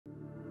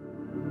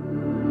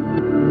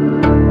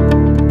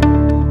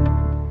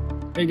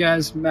Hey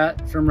guys,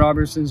 Matt from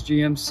Robertson's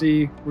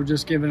GMC. We're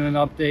just giving an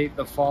update.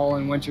 The fall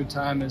and winter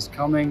time is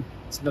coming.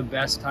 It's the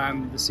best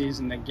time of the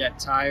season to get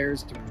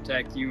tires to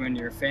protect you and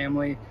your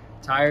family.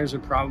 Tires are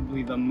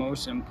probably the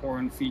most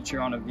important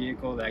feature on a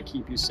vehicle that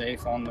keep you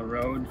safe on the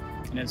road,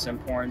 and it's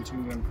important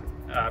to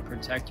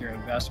protect your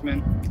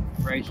investment.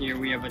 Right here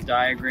we have a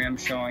diagram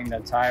showing the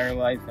tire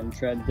life and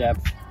tread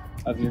depth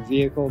of your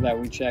vehicle that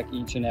we check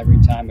each and every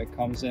time it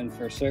comes in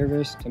for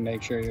service to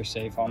make sure you're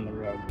safe on the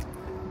road.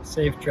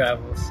 Safe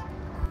travels.